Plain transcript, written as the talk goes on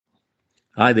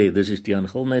Hi there, this is Tiaan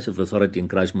Gilnes of Authority in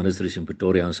Christ Ministries in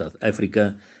Pretoria in South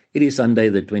Africa. It is Sunday,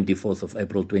 the 24th of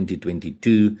April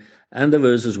 2022, and the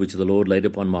verses which the Lord laid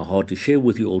upon my heart to share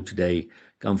with you all today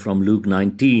come from Luke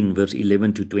 19, verse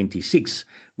 11 to 26,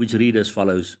 which read as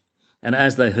follows. And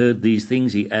as they heard these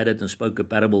things, he added and spoke a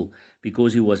parable,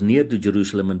 because he was near to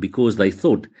Jerusalem, and because they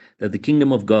thought that the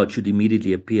kingdom of God should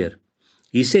immediately appear.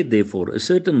 He said, therefore, a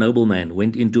certain nobleman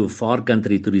went into a far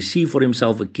country to receive for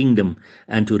himself a kingdom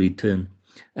and to return.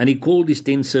 And he called his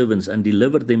 10 servants and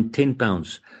delivered them 10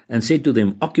 pounds and said to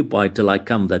them, occupy till I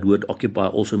come. That word occupy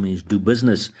also means do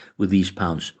business with these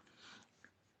pounds.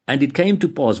 And it came to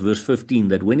pass, verse 15,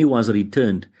 that when he was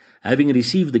returned, having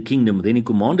received the kingdom, then he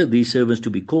commanded these servants to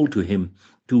be called to him,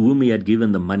 to whom he had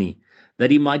given the money,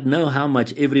 that he might know how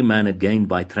much every man had gained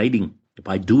by trading,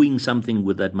 by doing something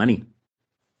with that money.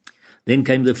 Then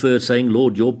came the first, saying,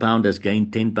 Lord, your pound has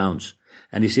gained 10 pounds.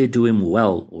 And he said to him,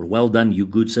 well done, you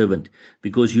good servant,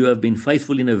 because you have been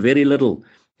faithful in a very little,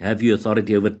 have you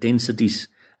authority over 10 cities.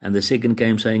 And the second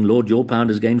came, saying, Lord, your pound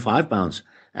has gained 5 pounds.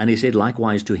 And he said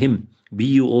likewise to him, be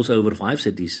you also over 5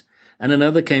 cities. And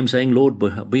another came, saying, Lord,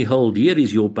 behold, here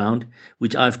is your pound,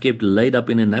 which I have kept laid up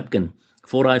in a napkin.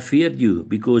 For I feared you,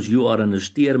 because you are an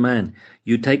austere man.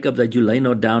 You take up that you lay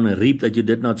not down, and reap that you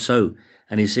did not sow.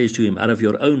 And he says to him, out of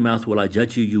your own mouth will I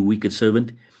judge you, you wicked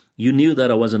servant. You knew that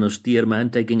I was an austere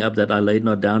man, taking up that I laid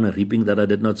not down, and reaping that I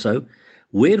did not sow.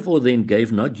 Wherefore then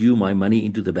gave not you my money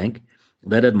into the bank,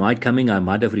 that at my coming I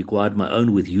might have required my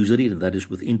own with usury, that is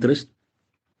with interest?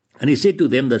 And he said to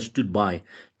them that stood by,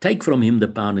 take from him the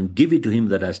pound, and give it to him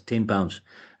that has 10 pounds.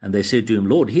 And they said to him,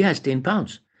 Lord, he has 10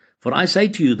 pounds. For I say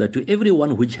to you that to every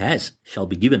one which has shall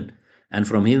be given, and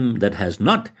from him that has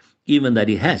not, even that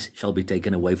he has shall be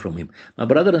taken away from him. My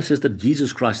brother and sister,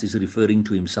 Jesus Christ is referring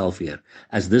to himself here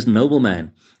as this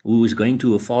nobleman who is going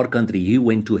to a far country. He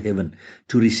went to heaven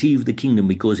to receive the kingdom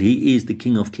because he is the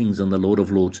King of Kings and the Lord of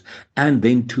Lords, and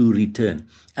then to return.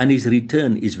 And his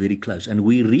return is very close. And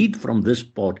we read from this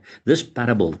part, this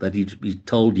parable that he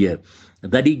told here,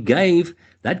 that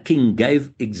that king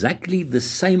gave exactly the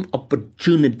same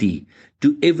opportunity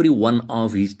to every one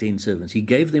of his 10 servants. He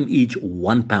gave them each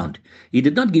 1 pound. He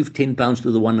did not give 10 pounds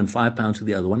to the one and 5 pounds to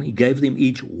the other one. He gave them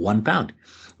each 1 pound.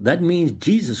 That means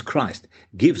Jesus Christ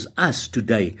gives us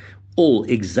today all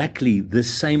exactly the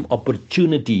same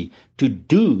opportunity to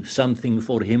do something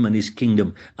for him and his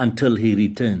kingdom until he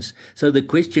returns. So the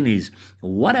question is,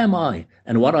 what am I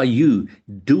and what are you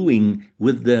doing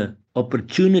with the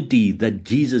opportunity that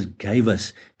Jesus gave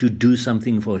us to do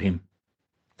something for him?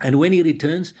 And when he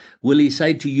returns, will he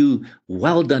say to you,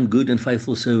 well done, good and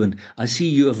faithful servant. I see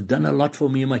you have done a lot for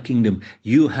me in my kingdom.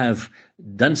 You have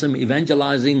done some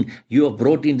evangelizing. You have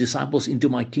brought in disciples into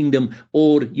my kingdom.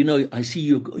 Or, I see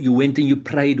you went and you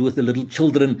prayed with the little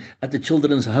children at the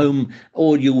children's home.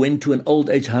 Or you went to an old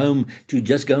age home to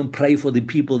just go and pray for the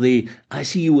people there. I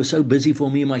see you were so busy for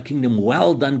me in my kingdom.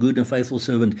 Well done, good and faithful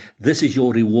servant. This is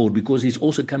your reward, because he's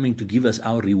also coming to give us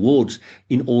our rewards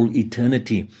in all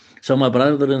eternity. So my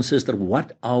brother and sister,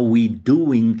 what are we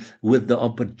doing with the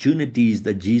opportunities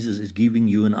that Jesus is giving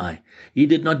you and I? He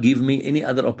did not give me any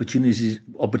other opportunities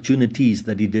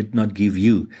that he did not give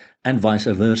you, and vice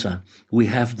versa. We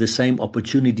have the same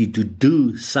opportunity to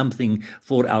do something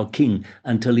for our King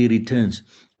until he returns.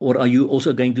 Or are you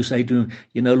also going to say to him,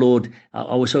 Lord,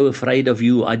 I was so afraid of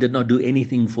you. I did not do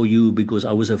anything for you because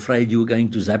I was afraid you were going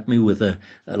to zap me with a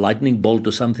lightning bolt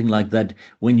or something like that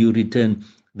when you return.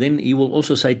 Then he will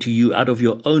also say to you, out of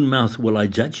your own mouth will I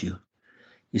judge you.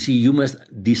 You see, you must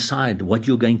decide what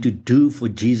you're going to do for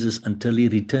Jesus until he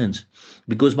returns.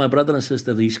 Because my brother and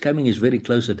sister, his coming is very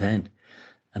close at hand.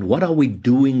 And what are we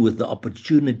doing with the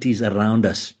opportunities around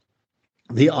us?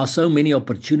 There are so many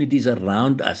opportunities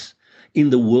around us, in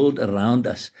the world around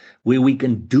us, where we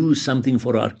can do something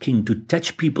for our King, to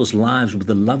touch people's lives with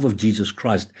the love of Jesus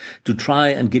Christ, to try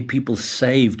and get people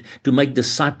saved, to make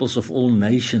disciples of all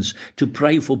nations, to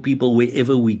pray for people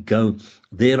wherever we go.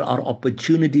 There are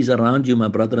opportunities around you, my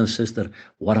brother and sister.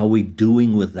 What are we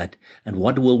doing with that? And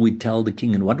what will we tell the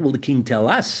King? And what will the King tell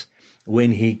us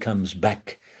when he comes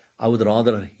back? I would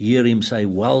rather hear him say,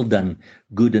 well done,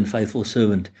 good and faithful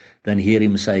servant, than hear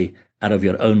him say, out of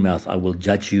your own mouth I will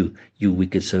judge you, you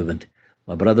wicked servant.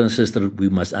 My brother and sister, we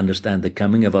must understand the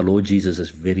coming of our Lord Jesus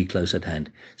is very close at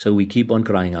hand. So we keep on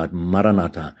crying out,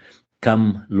 Maranatha,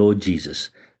 come Lord Jesus.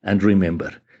 And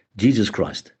remember, Jesus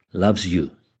Christ loves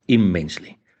you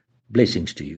immensely. Blessings to you.